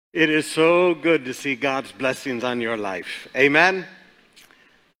It is so good to see God's blessings on your life. Amen?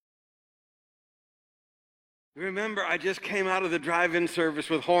 Remember, I just came out of the drive-in service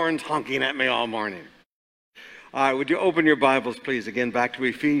with horns honking at me all morning. All right, would you open your Bibles, please, again, back to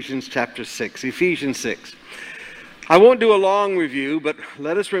Ephesians chapter 6. Ephesians 6. I won't do a long review, but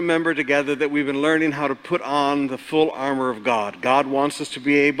let us remember together that we've been learning how to put on the full armor of God. God wants us to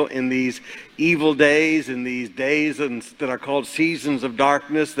be able in these evil days, in these days that are called seasons of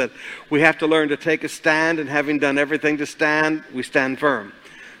darkness, that we have to learn to take a stand, and having done everything to stand, we stand firm.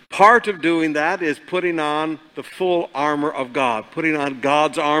 Part of doing that is putting on the full armor of God, putting on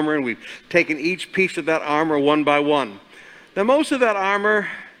God's armor, and we've taken each piece of that armor one by one. Now, most of that armor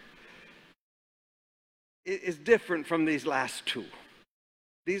is different from these last two.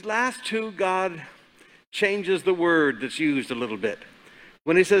 These last two, God changes the word that's used a little bit.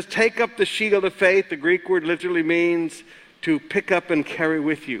 When he says, take up the shield of faith, the Greek word literally means to pick up and carry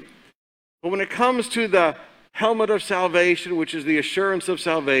with you. But when it comes to the helmet of salvation, which is the assurance of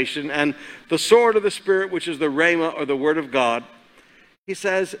salvation, and the sword of the Spirit, which is the rhema, or the word of God, he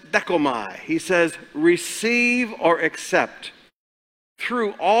says, dekomai. He says, receive or accept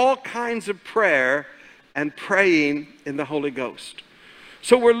through all kinds of prayer and praying in the Holy Ghost.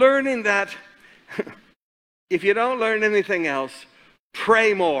 So we're learning that if you don't learn anything else,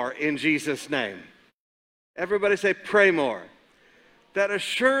 pray more in Jesus' name. Everybody say, pray more. That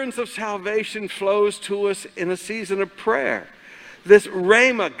assurance of salvation flows to us in a season of prayer. This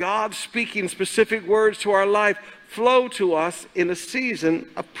rhema, God speaking specific words to our life, flow to us in a season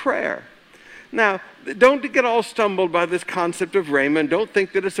of prayer. Now, don't get all stumbled by this concept of rhema, and don't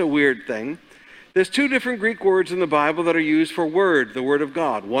think that it's a weird thing. There's two different Greek words in the Bible that are used for word, the word of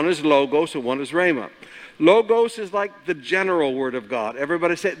God. One is logos and one is rhema. Logos is like the general word of God.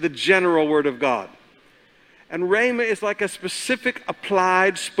 Everybody say the general word of God. And rhema is like a specific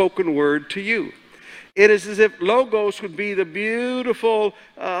applied spoken word to you. It is as if logos would be the beautiful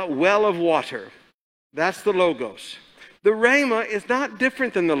well of water. That's the logos. The rhema is not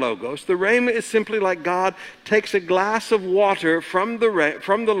different than the logos. The rhema is simply like God takes a glass of water from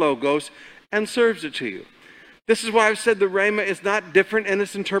the logos and serves it to you. This is why I've said the rhema is not different in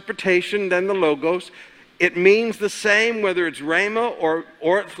its interpretation than the logos. It means the same whether it's rhema or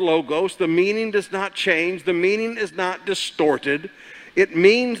it's logos. The meaning does not change. The meaning is not distorted. It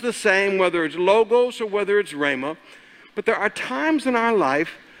means the same whether it's logos or whether it's rhema. But there are times in our life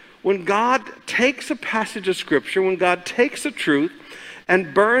when God takes a passage of Scripture, when God takes a truth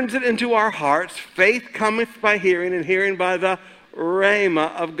and burns it into our hearts. Faith cometh by hearing, and hearing by the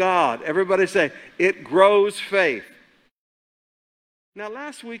rhema of God. Everybody say, it grows faith. Now,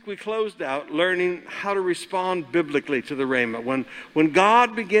 last week we closed out learning how to respond biblically to the rhema. When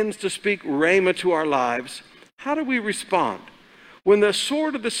God begins to speak rhema to our lives, how do we respond? When the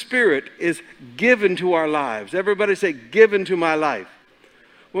sword of the Spirit is given to our lives. Everybody say, given to my life.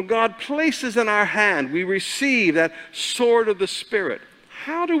 When God places in our hand, we receive that sword of the Spirit.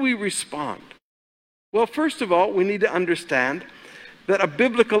 How do we respond? Well, first of all, we need to understand that a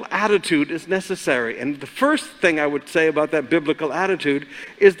biblical attitude is necessary. And the first thing I would say about that biblical attitude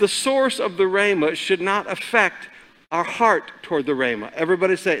is the source of the rhema should not affect our heart toward the rhema.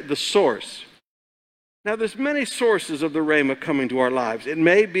 Everybody say, the source. Now, there's many sources of the rhema coming to our lives. It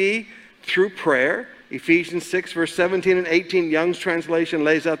may be through prayer. Ephesians 6, verse 17 and 18, Young's translation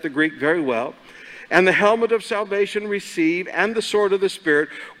lays out the Greek very well. And the helmet of salvation receive, and the sword of the Spirit,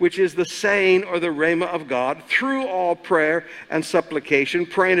 which is the saying or the rhema of God, through all prayer and supplication,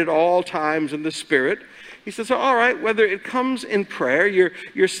 praying at all times in the Spirit. He says, all right, whether it comes in prayer,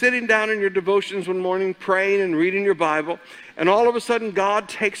 you're sitting down in your devotions one morning, praying and reading your Bible, and all of a sudden God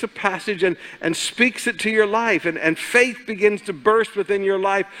takes a passage and speaks it to your life, and faith begins to burst within your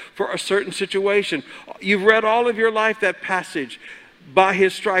life for a certain situation. You've read all of your life that passage. By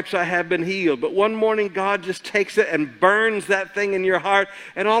his stripes I have been healed. But one morning God just takes it and burns that thing in your heart,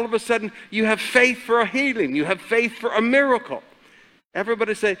 and all of a sudden you have faith for a healing. You have faith for a miracle.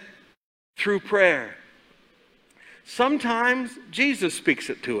 Everybody say, through prayer. Sometimes Jesus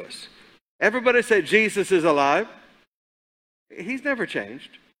speaks it to us. Everybody say, Jesus is alive. He's never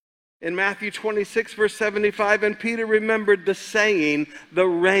changed. In Matthew 26, verse 75, and Peter remembered the saying, the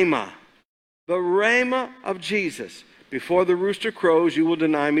rhema of Jesus. Before the rooster crows, you will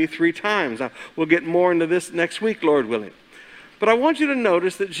deny me 3 times. Now, we'll get more into this next week, Lord willing. But I want you to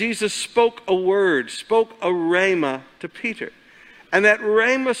notice that Jesus spoke a word, spoke a rhema to Peter. And that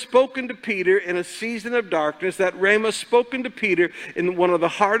rhema spoken to Peter in a season of darkness, that rhema spoken to Peter in one of the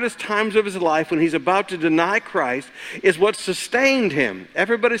hardest times of his life when he's about to deny Christ, is what sustained him.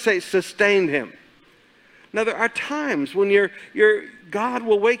 Everybody say, sustained him. Now, there are times when God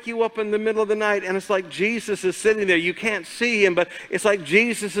will wake you up in the middle of the night and it's like Jesus is sitting there. You can't see him, but it's like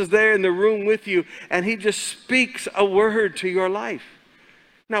Jesus is there in the room with you and he just speaks a word to your life.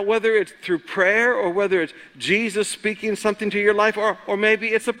 Now, whether it's through prayer or whether it's Jesus speaking something to your life or maybe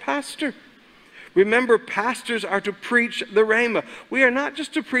it's a pastor. Remember, pastors are to preach the Rhema. We are not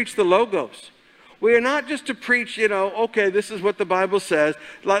just to preach the Logos. We are not just to preach, okay, this is what the Bible says,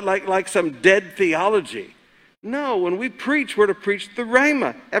 like some dead theology. No, when we preach, we're to preach the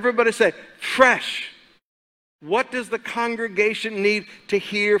Rhema. Everybody say, fresh. What does the congregation need to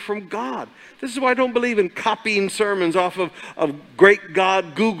hear from God? This is why I don't believe in copying sermons off of great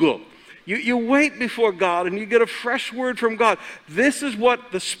God Google. You wait before God and you get a fresh word from God. This is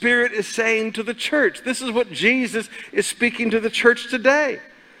what the Spirit is saying to the church. This is what Jesus is speaking to the church today.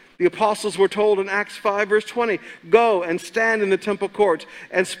 The apostles were told in Acts 5, verse 20, go and stand in the temple courts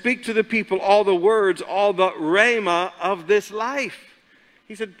and speak to the people all the words, all the rhema of this life.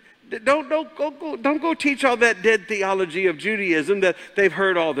 He said, don't go teach all that dead theology of Judaism that they've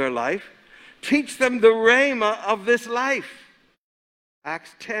heard all their life. Teach them the rhema of this life.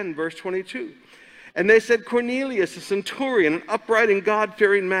 Acts 10, verse 22. And they said, Cornelius, a centurion, an upright and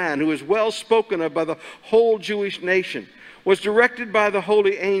God-fearing man who is well spoken of by the whole Jewish nation, was directed by the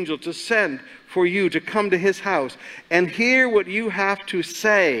holy angel to send for you to come to his house and hear what you have to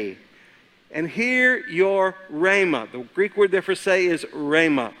say and hear your rhema. The Greek word there for say is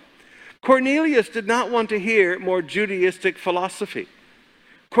rhema. Cornelius did not want to hear more Judaistic philosophy.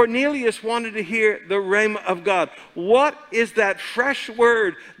 Cornelius wanted to hear the rhema of God. What is that fresh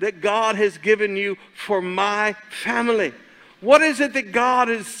word that God has given you for my family? What is it that God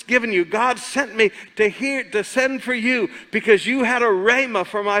has given you? God sent me to send for you because you had a rhema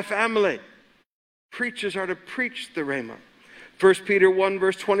for my family. Preachers are to preach the rhema. 1 Peter 1,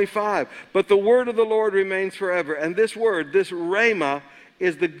 verse 25. But the word of the Lord remains forever. And this word, this rhema,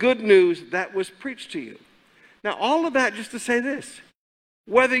 is the good news that was preached to you. Now, all of that just to say this.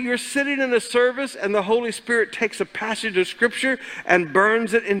 Whether you're sitting in a service and the Holy Spirit takes a passage of Scripture and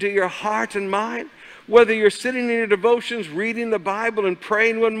burns it into your heart and mind, whether you're sitting in your devotions, reading the Bible and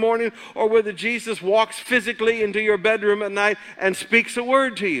praying one morning, or whether Jesus walks physically into your bedroom at night and speaks a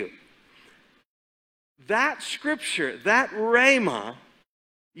word to you, that Scripture, that rhema,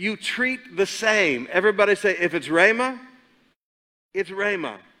 you treat the same. Everybody say, if it's rhema, it's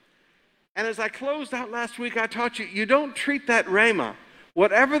rhema. And as I closed out last week, I taught you, you don't treat that rhema,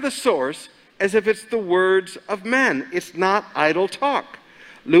 whatever the source, as if it's the words of men. It's not idle talk.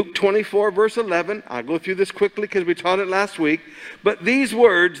 Luke 24, verse 11, I'll go through this quickly because we taught it last week. But these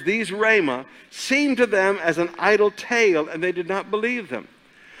words, these rhema, seemed to them as an idle tale, and they did not believe them.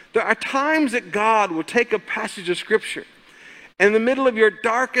 There are times that God will take a passage of Scripture in the middle of your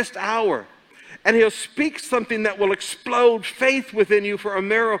darkest hour, and he'll speak something that will explode faith within you for a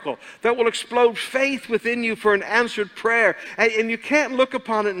miracle, that will explode faith within you for an answered prayer. And you can't look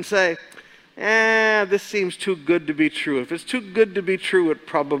upon it and say, this seems too good to be true. If it's too good to be true, it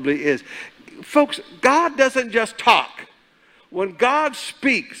probably is. Folks, God doesn't just talk. When God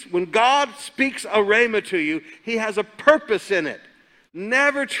speaks a rhema to you, he has a purpose in it.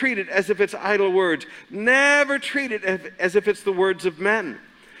 Never treat it as if it's idle words. Never treat it as if it's the words of men.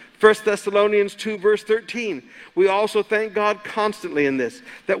 1 Thessalonians 2, verse 13. We also thank God constantly in this,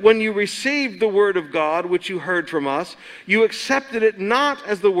 that when you received the word of God, which you heard from us, you accepted it not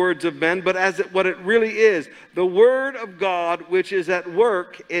as the words of men, but as what it really is, the word of God, which is at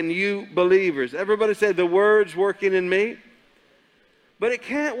work in you believers. Everybody say, the word's working in me. But it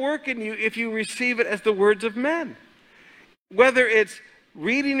can't work in you if you receive it as the words of men. Whether it's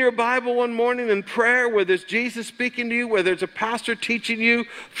reading your Bible one morning in prayer, whether it's Jesus speaking to you, whether it's a pastor teaching you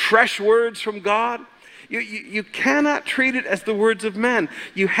fresh words from God, you cannot treat it as the words of men.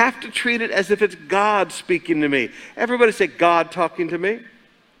 You have to treat it as if it's God speaking to me. Everybody say, God talking to me.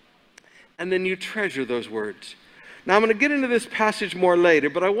 And then you treasure those words. Now I'm going to get into this passage more later,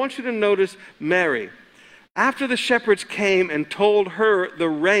 but I want you to notice Mary. After the shepherds came and told her the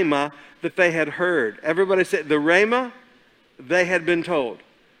rhema that they had heard. Everybody say, the rhema they had been told.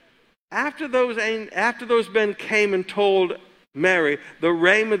 After those men came and told Mary the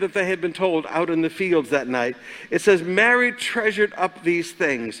rhema that they had been told out in the fields that night, it says, Mary treasured up these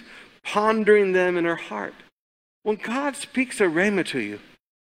things, pondering them in her heart. When God speaks a rhema to you,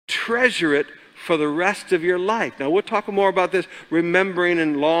 treasure it for the rest of your life. Now, we'll talk more about this remembering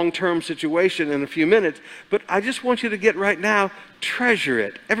in long-term situation in a few minutes, but I just want you to get right now, treasure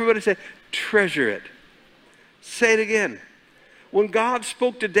it. Everybody say, treasure it. Say it again. When God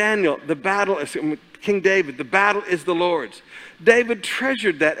spoke to Daniel, King David, the battle is the Lord's. David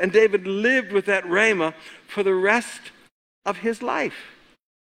treasured that, and David lived with that rhema for the rest of his life.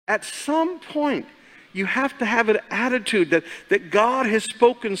 At some point, you have to have an attitude that God has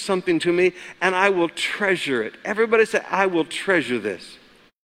spoken something to me, and I will treasure it. Everybody say, I will treasure this.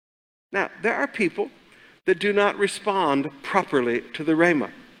 Now, there are people that do not respond properly to the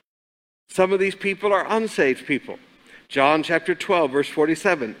rhema. Some of these people are unsaved people. John chapter 12, verse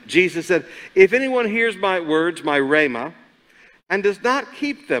 47, Jesus said, if anyone hears my words, my rhema, and does not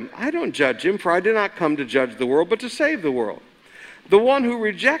keep them, I don't judge him, for I did not come to judge the world, but to save the world. The one who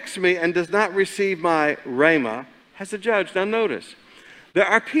rejects me and does not receive my rhema has a judge. Now notice, there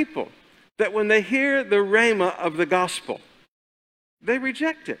are people that when they hear the rhema of the gospel, they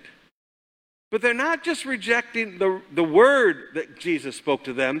reject it. But they're not just rejecting the word that Jesus spoke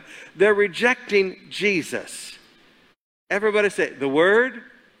to them, they're rejecting Jesus. Everybody say, the word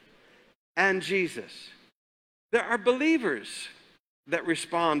and Jesus. There are believers that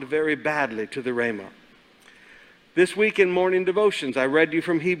respond very badly to the rhema. This week in morning devotions, I read you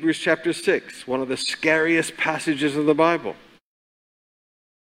from Hebrews chapter 6, one of the scariest passages of the Bible.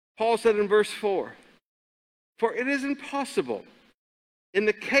 Paul said in verse 4, for it is impossible, in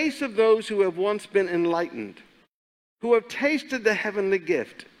the case of those who have once been enlightened, who have tasted the heavenly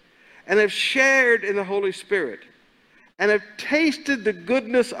gift, and have shared in the Holy Spirit, and have tasted the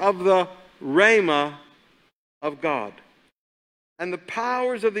goodness of the rhema of God, and the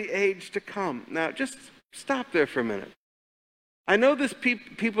powers of the age to come. Now, just stop there for a minute. I know this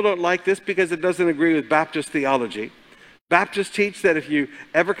people don't like this because it doesn't agree with Baptist theology. Baptists teach that if you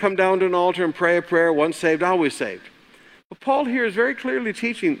ever come down to an altar and pray a prayer, once saved, always saved. But Paul here is very clearly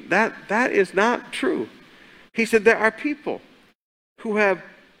teaching that that is not true. He said there are people who have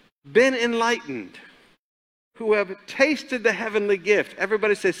been enlightened, who have tasted the heavenly gift.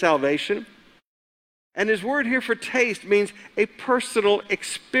 Everybody say salvation. And his word here for taste means a personal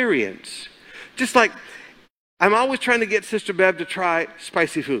experience. Just like I'm always trying to get Sister Bev to try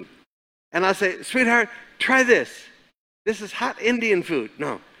spicy food. And I say, sweetheart, try this. This is hot Indian food.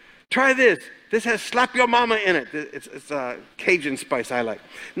 No. Try this. This has slap your mama in it. It's Cajun spice I like.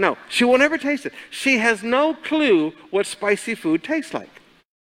 No, she will never taste it. She has no clue what spicy food tastes like.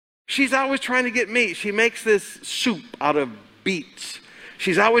 She's always trying to get me. She makes this soup out of beets.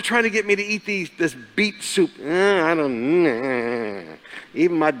 She's always trying to get me to eat this beet soup. I don't.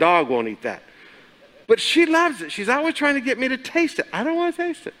 Even my dog won't eat that. But she loves it. She's always trying to get me to taste it. I don't want to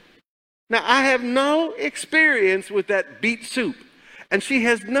taste it. Now, I have no experience with that beet soup. And she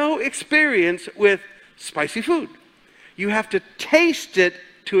has no experience with spicy food. You have to taste it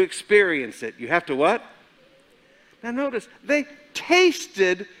to experience it. You have to what? Now notice, they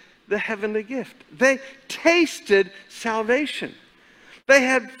tasted the heavenly gift. They tasted salvation. They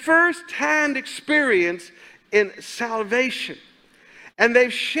had first-hand experience in salvation. And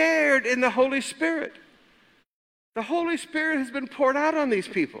they've shared in the Holy Spirit. The Holy Spirit has been poured out on these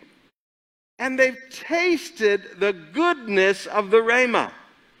people. And they've tasted the goodness of the rhema.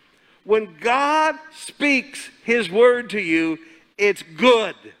 When God speaks his word to you, it's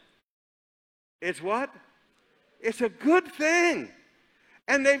good. It's what? It's a good thing.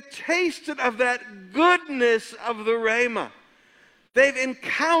 And they've tasted of that goodness of the rhema. They've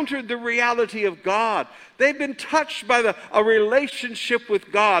encountered the reality of God. They've been touched by a relationship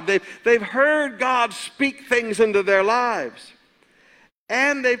with God. They've heard God speak things into their lives.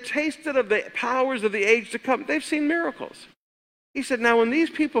 And they've tasted of the powers of the age to come. They've seen miracles. He said, now when these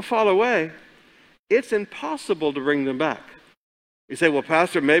people fall away, it's impossible to bring them back. You say, well,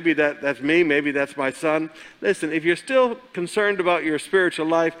 Pastor, maybe that's me, maybe that's my son. Listen, if you're still concerned about your spiritual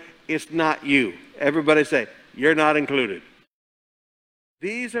life, it's not you. Everybody say, you're not included.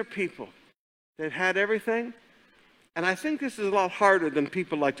 These are people that had everything. And I think this is a lot harder than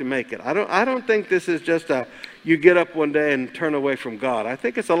people like to make it. I don't think this is just you get up one day and turn away from God. I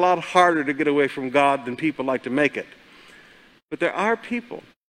think it's a lot harder to get away from God than people like to make it. But there are people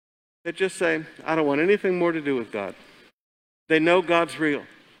that just say, I don't want anything more to do with God. They know God's real.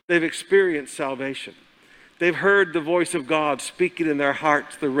 They've experienced salvation. They've heard the voice of God speaking in their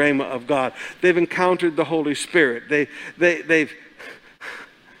hearts, the rhema of God. They've encountered the Holy Spirit.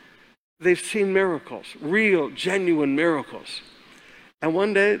 They've seen miracles, real, genuine miracles. And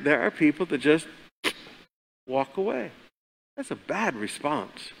one day, there are people that just walk away. That's a bad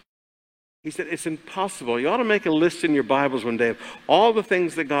response. He said, it's impossible. You ought to make a list in your Bibles one day of all the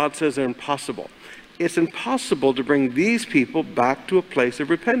things that God says are impossible. It's impossible to bring these people back to a place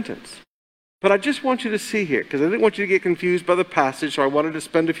of repentance. But I just want you to see here, because I didn't want you to get confused by the passage, so I wanted to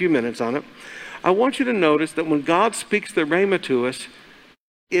spend a few minutes on it. I want you to notice that when God speaks the rhema to us,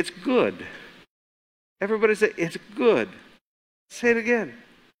 it's good. Everybody say, it's good. Say it again.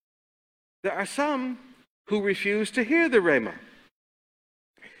 There are some who refuse to hear the rhema.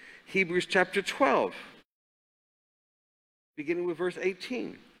 Hebrews chapter 12, beginning with verse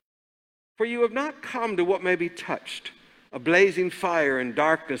 18. For you have not come to what may be touched, a blazing fire and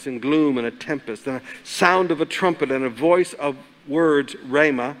darkness and gloom and a tempest and a sound of a trumpet and a voice of words,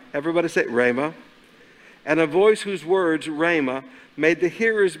 rhema. Everybody say rhema. And a voice whose words, rhema, made the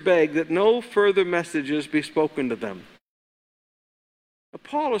hearers beg that no further messages be spoken to them. Now,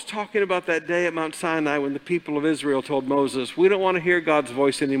 Paul is talking about that day at Mount Sinai when the people of Israel told Moses, we don't want to hear God's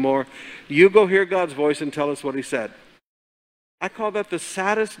voice anymore. You go hear God's voice and tell us what he said. I call that the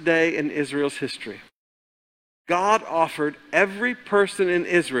saddest day in Israel's history. God offered every person in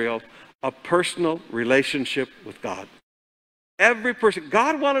Israel a personal relationship with God. Every person.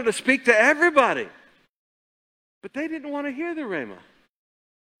 God wanted to speak to everybody. But they didn't want to hear the rhema.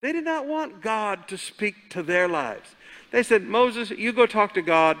 They did not want God to speak to their lives. They said, Moses, you go talk to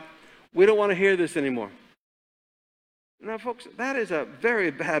God. We don't want to hear this anymore. Now, folks, that is a very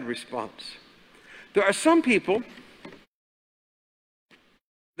bad response. There are some people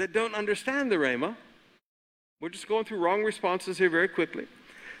that don't understand the rhema. We're just going through wrong responses here very quickly.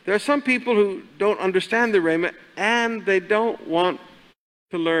 There are some people who don't understand the rhema and they don't want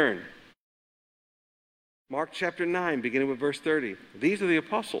to learn. Mark chapter 9, beginning with verse 30. These are the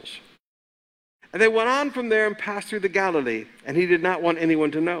apostles. And they went on from there and passed through the Galilee, and he did not want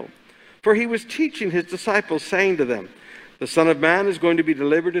anyone to know. For he was teaching his disciples, saying to them, the Son of Man is going to be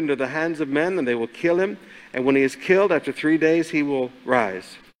delivered into the hands of men, and they will kill him. And when he is killed, after 3 days, he will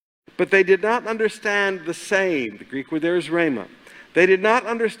rise. But they did not understand the saying. The Greek word there is rhema. They did not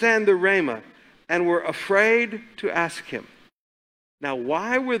understand the rhema and were afraid to ask him. Now,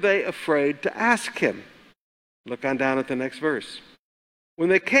 why were they afraid to ask him? Look on down at the next verse. When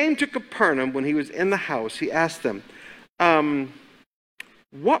they came to Capernaum, when he was in the house, he asked them,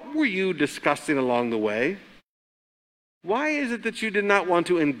 what were you discussing along the way? Why is it that you did not want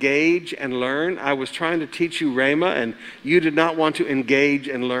to engage and learn? I was trying to teach you rhema, and you did not want to engage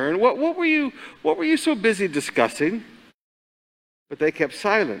and learn. What were you so busy discussing? But they kept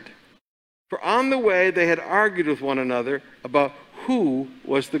silent. For on the way they had argued with one another about who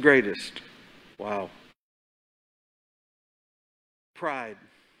was the greatest. Wow. Pride.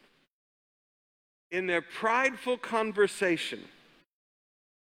 In their prideful conversation,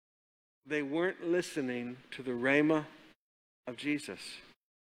 they weren't listening to the rhema of Jesus.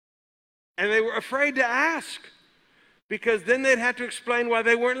 And they were afraid to ask, because then they'd have to explain why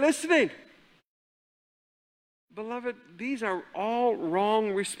they weren't listening. Beloved, these are all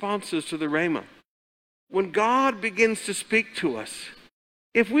wrong responses to the rhema. When God begins to speak to us,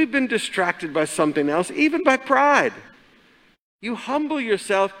 if we've been distracted by something else, even by pride, you humble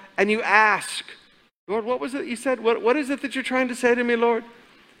yourself and you ask, Lord, what was it you said? What is it that you're trying to say to me, Lord?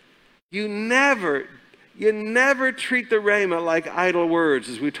 You never treat the rhema like idle words,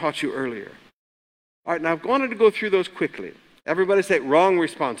 as we taught you earlier. All right, now I wanted to go through those quickly. Everybody say wrong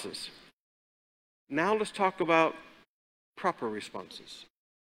responses. Now let's talk about proper responses.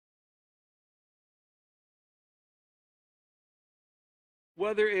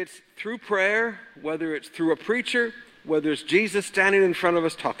 Whether it's through prayer, whether it's through a preacher, whether it's Jesus standing in front of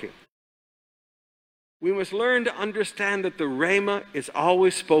us talking, we must learn to understand that the rhema is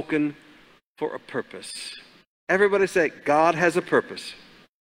always spoken for a purpose. Everybody say, God has a purpose.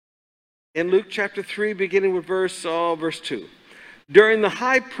 In Luke chapter 3, beginning with verse 2. During the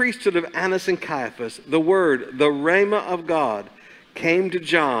high priesthood of Annas and Caiaphas, the word, the rhema of God, came to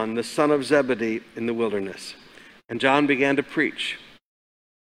John, the son of Zebedee, in the wilderness. And John began to preach.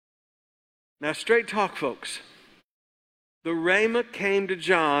 Now, straight talk, folks. The rhema came to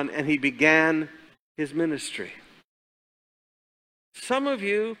John, and he began his ministry. Some of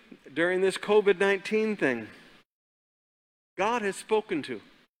you, during this COVID-19 thing, God has spoken to.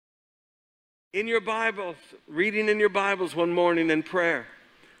 In your Bibles, reading in your Bibles one morning in prayer,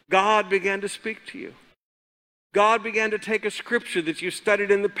 God began to speak to you. God began to take a scripture that you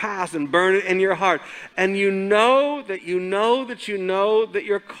studied in the past and burn it in your heart. And you know that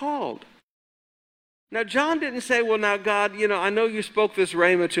you're called. Now, John didn't say, well, now, God, I know you spoke this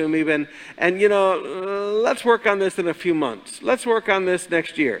rhema to me, and let's work on this in a few months. Let's work on this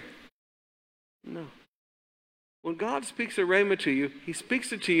next year. No. When God speaks a rhema to you, he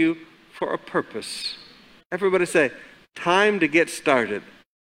speaks it to you for a purpose. Everybody say, time to get started.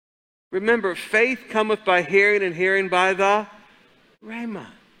 Remember, faith cometh by hearing, and hearing by the rhema.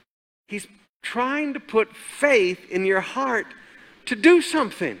 He's trying to put faith in your heart to do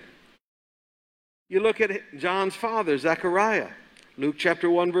something. You look at John's father, Zechariah, Luke chapter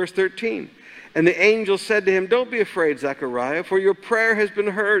 1, verse 13. And the angel said to him, "Don't be afraid, Zechariah, for your prayer has been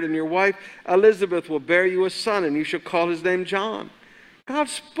heard, and your wife Elizabeth will bear you a son, and you shall call his name John." God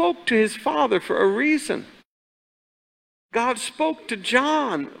spoke to his father for a reason. God spoke to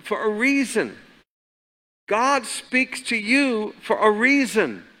John for a reason. God speaks to you for a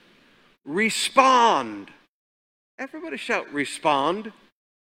reason. Respond. Everybody shout, respond.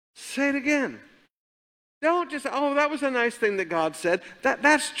 Say it again. Don't just, oh, that was a nice thing that God said.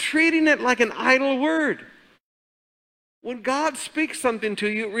 That's treating it like an idle word. When God speaks something to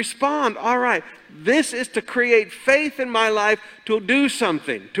you, respond. All right, this is to create faith in my life to do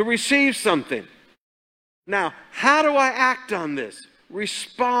something, to receive something. Now, how do I act on this?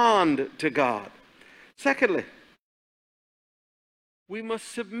 Respond to God. Secondly, we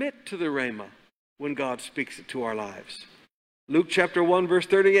must submit to the Rhema when God speaks it to our lives. Luke chapter 1, verse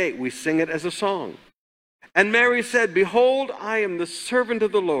 38, we sing it as a song. And Mary said, "Behold, I am the servant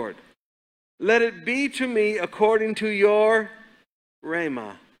of the Lord. Let it be to me according to your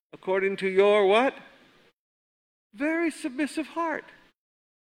Rhema." According to your what? Very submissive heart.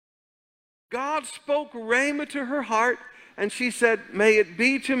 God spoke Rhema to her heart, and she said, "May it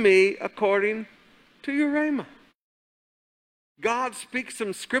be to me according to your Rhema." God speaks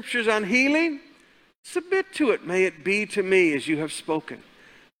some scriptures on healing. Submit to it. "May it be to me as you have spoken.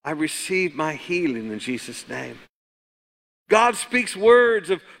 I receive my healing in Jesus' name." God speaks words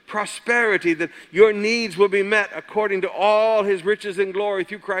of prosperity, that your needs will be met according to all his riches and glory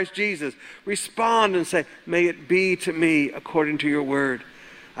through Christ Jesus. Respond and say, "May it be to me according to your word.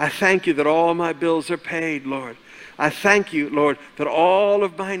 I thank you that all my bills are paid, Lord. I thank you, Lord, that all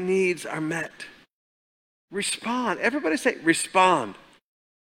of my needs are met." Respond. Everybody say, respond.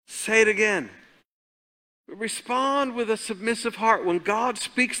 Say it again. Respond with a submissive heart. When God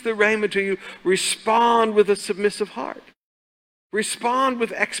speaks the Rhema to you, respond with a submissive heart. Respond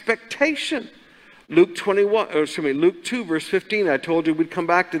with expectation. Luke 2, verse 15, I told you we'd come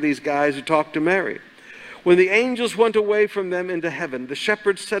back to these guys who talked to Mary. When the angels went away from them into heaven, the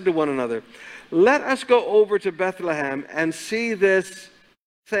shepherds said to one another, "Let us go over to Bethlehem and see this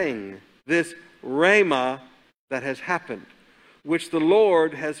thing, this Rhema that has happened, which the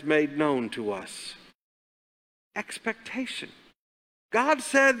Lord has made known to us." Expectation. God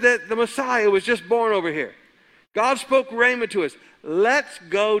said that the Messiah was just born over here. God spoke Rhema to us. Let's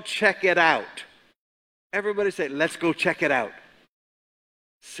go check it out. Everybody say, "Let's go check it out."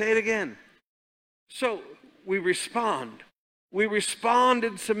 Say it again. So we respond. We respond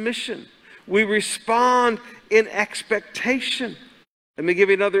in submission. We respond in expectation. Let me give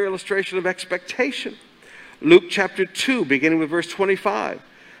you another illustration of expectation. Luke chapter 2, beginning with verse 25.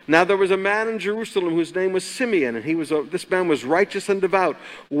 Now there was a man in Jerusalem whose name was Simeon, and this man was righteous and devout,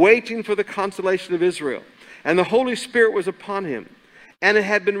 waiting for the consolation of Israel. And the Holy Spirit was upon him. And it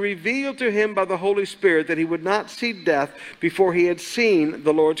had been revealed to him by the Holy Spirit that he would not see death before he had seen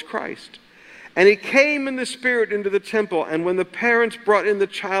the Lord's Christ. And he came in the Spirit into the temple, and when the parents brought in the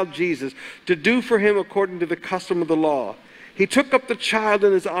child Jesus to do for him according to the custom of the law, he took up the child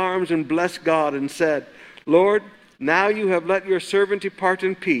in his arms and blessed God and said, "Lord, now you have let your servant depart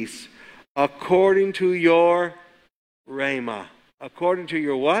in peace, according to your Rhema." According to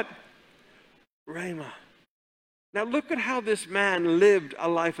your what? Rhema. Now look at how this man lived a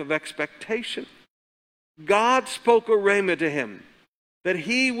life of expectation. God spoke a Rhema to him, that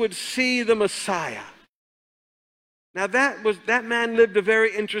he would see the Messiah. Now that man lived a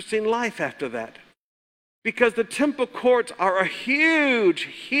very interesting life after that, because the temple courts are a huge,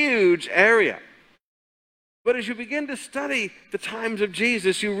 huge area. But as you begin to study the times of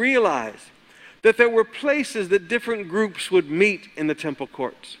Jesus, you realize that there were places that different groups would meet in the temple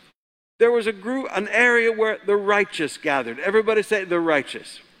courts. There was an area where the righteous gathered. Everybody say the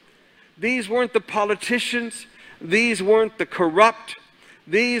righteous. These weren't the politicians. These weren't the corrupt.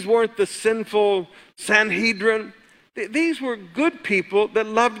 These weren't the sinful Sanhedrin. These were good people that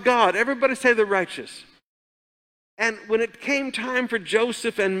loved God. Everybody say the righteous. And when it came time for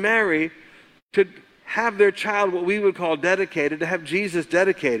Joseph and Mary to have their child, what we would call dedicated, to have Jesus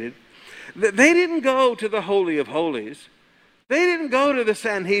dedicated, they didn't go to the Holy of Holies. They didn't go to the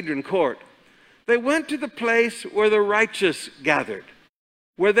Sanhedrin court. They went to the place where the righteous gathered,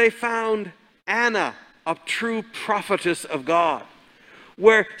 where they found Anna, a true prophetess of God,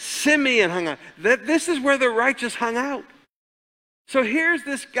 where Simeon hung out. This is where the righteous hung out. So here's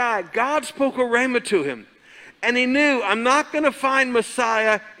this guy. God spoke a Rhema to him, and he knew, I'm not going to find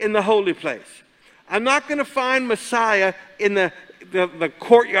Messiah in the holy place. I'm not going to find Messiah in the the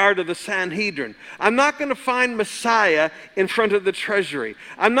courtyard of the Sanhedrin. I'm not going to find Messiah in front of the treasury.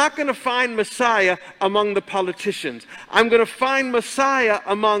 I'm not going to find Messiah among the politicians. I'm going to find Messiah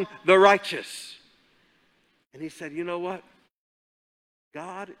among the righteous. And he said, you know what?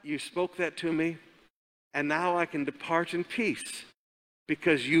 God, you spoke that to me, and now I can depart in peace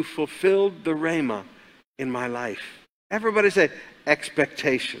because you fulfilled the rhema in my life. Everybody say,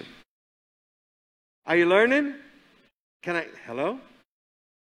 expectation. Are you learning? Hello?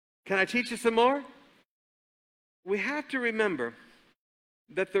 Can I teach you some more? We have to remember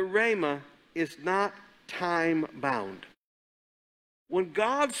that the rhema is not time-bound. When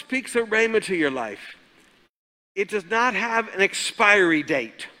God speaks a rhema to your life, it does not have an expiry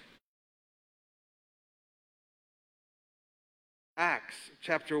date. Acts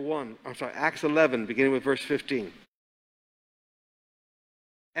 11, beginning with verse 15.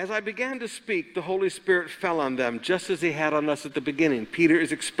 As I began to speak, the Holy Spirit fell on them, just as he had on us at the beginning. Peter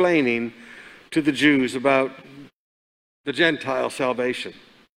is explaining to the Jews about the Gentile salvation.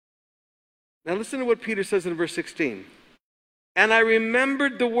 Now listen to what Peter says in verse 16. And I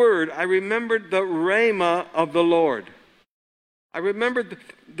remembered the word, I remembered the rhema of the Lord. I remembered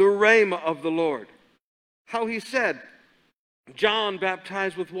the rhema of the Lord. How he said, John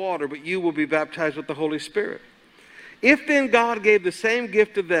baptized with water, but you will be baptized with the Holy Spirit. If then God gave the same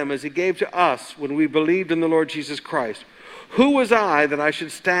gift to them as he gave to us when we believed in the Lord Jesus Christ, who was I that I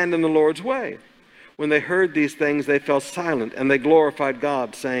should stand in the Lord's way? When they heard these things, they fell silent, and they glorified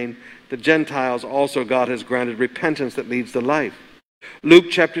God, saying, the Gentiles also God has granted repentance that leads to life. Luke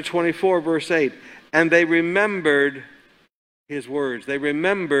chapter 24, verse 8, and they remembered his words. They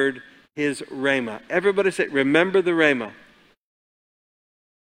remembered his rhema. Everybody say, remember the rhema.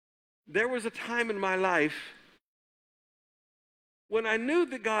 There was a time in my life when I knew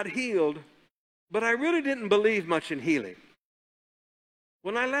that God healed, but I really didn't believe much in healing.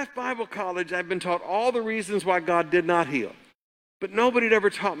 When I left Bible college, I'd been taught all the reasons why God did not heal. But nobody had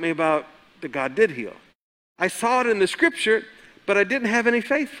ever taught me about that God did heal. I saw it in the scripture, but I didn't have any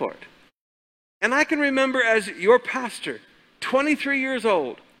faith for it. And I can remember as your pastor, 23 years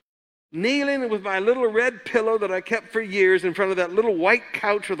old, kneeling with my little red pillow that I kept for years in front of that little white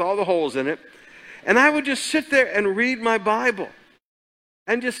couch with all the holes in it. And I would just sit there and read my Bible.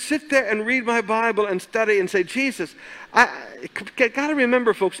 And just sit there and read my Bible and study and say, Jesus, I got to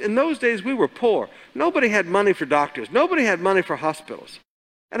remember, folks, in those days we were poor. Nobody had money for doctors. Nobody had money for hospitals.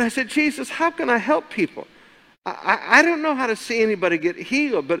 And I said, Jesus, how can I help people? I don't know how to see anybody get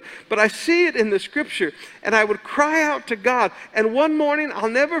healed, but I see it in the scripture. And I would cry out to God. And one morning, I'll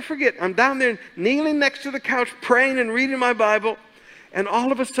never forget, I'm down there kneeling next to the couch, praying and reading my Bible. And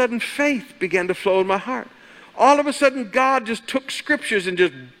all of a sudden, faith began to flow in my heart. All of a sudden, God just took scriptures and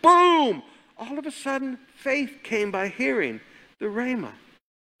just boom! All of a sudden, faith came by hearing the rhema.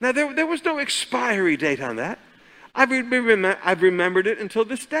 Now, there was no expiry date on that. I've remembered it until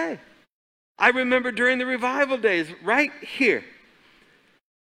this day. I remember during the revival days, right here,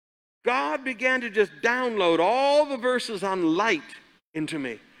 God began to just download all the verses on light into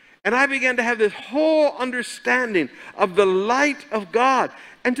me. And I began to have this whole understanding of the light of God.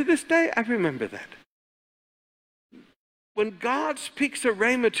 And to this day, I remember that. When God speaks a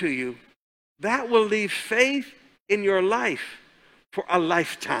rhema to you, that will leave faith in your life for a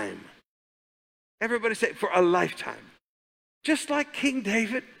lifetime. Everybody say, for a lifetime. Just like King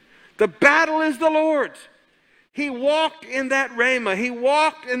David, the battle is the Lord's. He walked in that rhema. He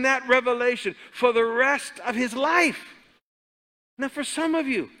walked in that revelation for the rest of his life. Now for some of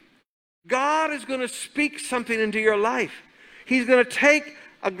you, God is going to speak something into your life. He's going to take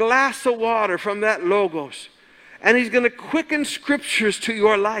a glass of water from that Logos, and he's going to quicken scriptures to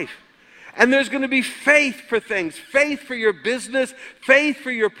your life. And there's going to be faith for things. Faith for your business. Faith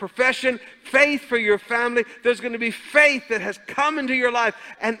for your profession. Faith for your family. There's going to be faith that has come into your life.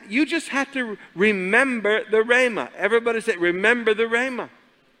 And you just have to remember the rhema. Everybody say, remember the rhema.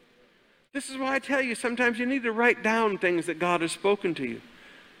 This is why I tell you, sometimes you need to write down things that God has spoken to you.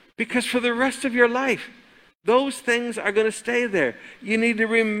 Because for the rest of your life, those things are going to stay there. You need to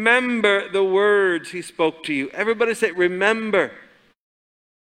remember the words he spoke to you. Everybody say, remember.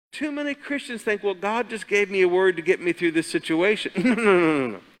 Too many Christians think, well, God just gave me a word to get me through this situation.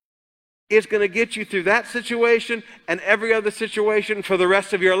 No. It's going to get you through that situation and every other situation for the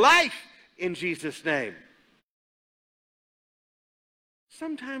rest of your life in Jesus' name.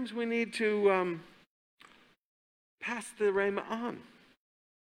 Sometimes we need to pass the rhema on.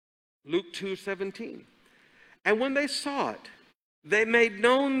 Luke 2:17. And when they saw it, they made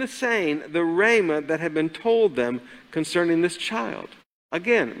known the saying, the rhema that had been told them concerning this child.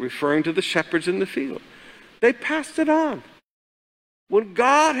 Again, referring to the shepherds in the field. They passed it on. When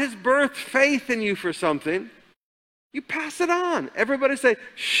God has birthed faith in you for something, you pass it on. Everybody say,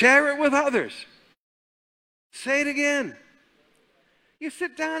 share it with others. Say it again. You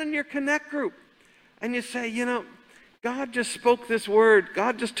sit down in your connect group and you say, God just spoke this word.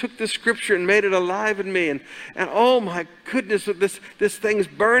 God just took this scripture and made it alive in me. And oh my goodness, this thing's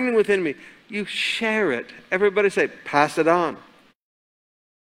burning within me. You share it. Everybody say, pass it on.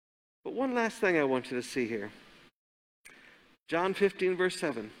 But one last thing I want you to see here. John 15, verse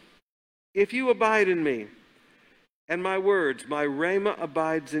 7. If you abide in me, and my words, my rhema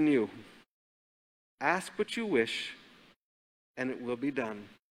abides in you, ask what you wish, and it will be done.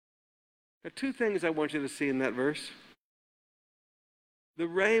 There are two things I want you to see in that verse. The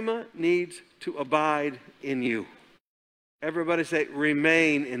rhema needs to abide in you. Everybody say,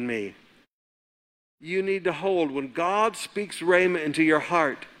 remain in me. You need to hold. When God speaks rhema into your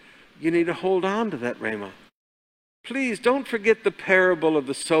heart, you need to hold on to that rhema. Please don't forget the parable of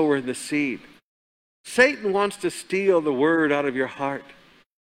the sower and the seed. Satan wants to steal the word out of your heart.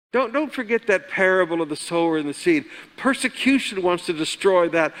 Don't forget that parable of the sower and the seed. Persecution wants to destroy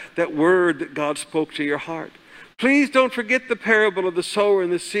that word that God spoke to your heart. Please don't forget the parable of the sower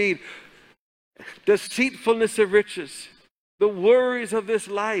and the seed. Deceitfulness of riches. The worries of this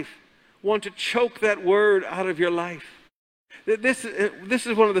life want to choke that word out of your life. This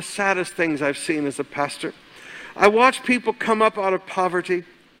is one of the saddest things I've seen as a pastor. I watch people come up out of poverty,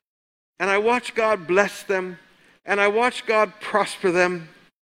 and I watch God bless them, and I watch God prosper them,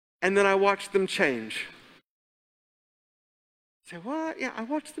 and then I watch them change. Say, what? Yeah, I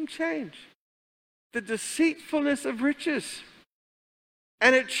watch them change. The deceitfulness of riches.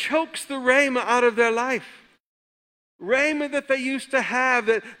 And it chokes the rhema out of their life. Rhema that they used to have,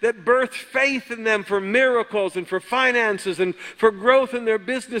 that birthed faith in them for miracles and for finances and for growth in their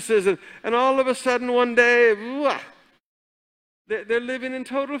businesses. And all of a sudden one day, they're living in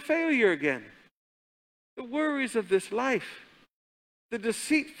total failure again. The worries of this life, the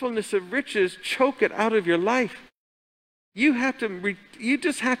deceitfulness of riches choke it out of your life. You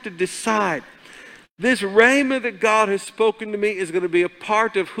just have to decide. This rhema that God has spoken to me is going to be a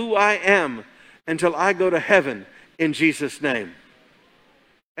part of who I am until I go to heaven in Jesus' name.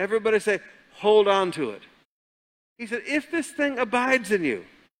 Everybody say, hold on to it. He said, if this thing abides in you,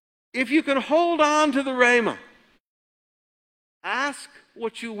 if you can hold on to the rhema, ask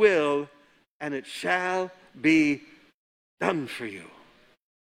what you will, and it shall be done for you.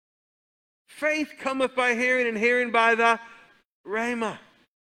 Faith cometh by hearing, and hearing by the rhema.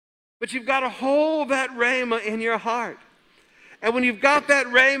 But you've got to hold that rhema in your heart. And when you've got that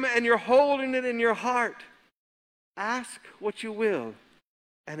rhema and you're holding it in your heart, ask what you will,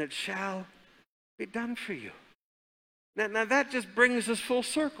 and it shall be done for you. Now that just brings us full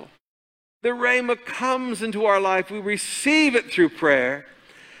circle. The rhema comes into our life. We receive it through prayer,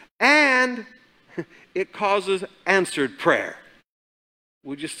 and it causes answered prayer.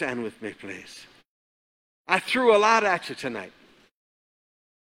 Would you stand with me, please? I threw a lot at you tonight.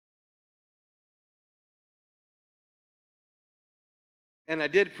 And I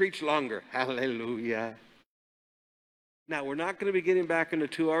did preach longer. Hallelujah. Now, we're not going to be getting back into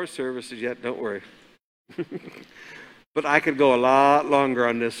 2-hour services yet. Don't worry. But I could go a lot longer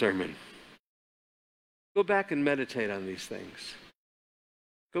on this sermon. Go back and meditate on these things.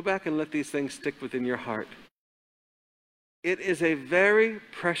 Go back and let these things stick within your heart. It is a very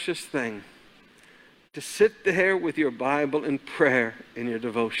precious thing to sit there with your Bible in prayer in your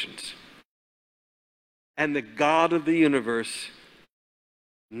devotions. And the God of the universe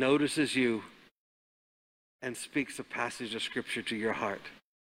notices you and speaks a passage of Scripture to your heart.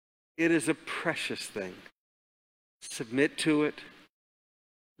 It is a precious thing. Submit to it.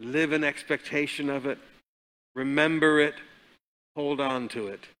 Live in expectation of it. Remember it. Hold on to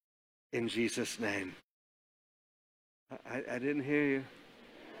it. In Jesus' name. I didn't hear you.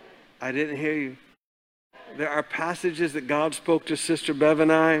 I didn't hear you. There are passages that God spoke to Sister Bev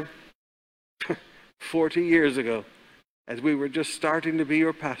and I 40 years ago as we were just starting to be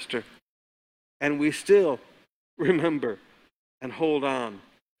your pastor. And we still remember and hold on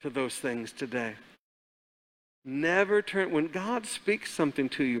to those things today. Never turn. When God speaks something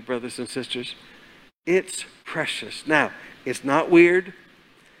to you, brothers and sisters, it's precious. Now, it's not weird.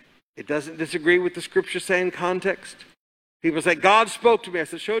 It doesn't disagree with the Scripture saying context. People say, God spoke to me. I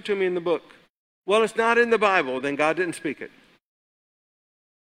said, show it to me in the book. Well, it's not in the Bible. Then God didn't speak it.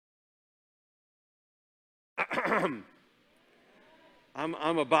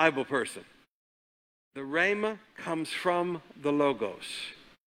 I'm a Bible person. The Rhema comes from the Logos.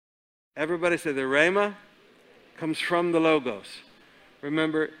 Everybody say the Rhema comes from the Logos.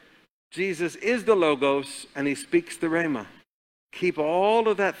 Remember, Jesus is the Logos, and he speaks the Rhema. Keep all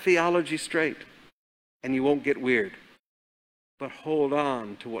of that theology straight, and you won't get weird. But hold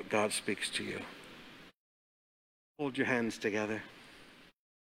on to what God speaks to you. Hold your hands together.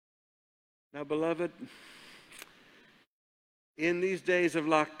 Now, beloved, in these days of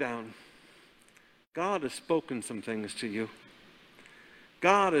lockdown, God has spoken some things to you.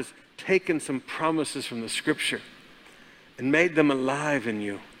 God has taken some promises from the Scripture and made them alive in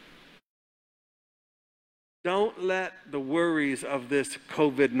you. Don't let the worries of this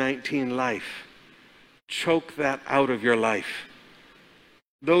COVID-19 life choke that out of your life.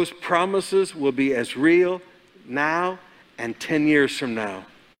 Those promises will be as real now and 10 years from now.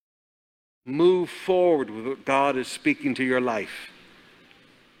 Move forward with what God is speaking to your life.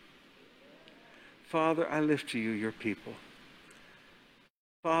 Father, I lift to you your people.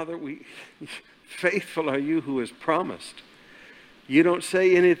 Father, faithful are you who has promised. You don't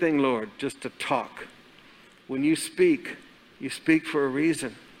say anything, Lord, just to talk. When you speak for a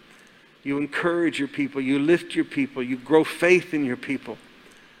reason. You encourage your people. You lift your people. You grow faith in your people.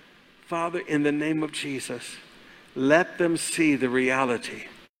 Father, in the name of Jesus, let them see the reality.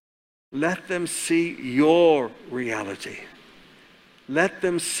 Let them see your reality. Let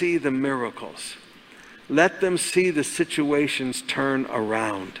them see the miracles. Let them see the situations turn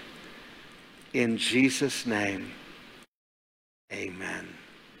around. In Jesus' name, amen.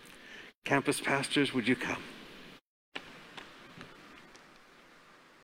 Campus pastors, would you come?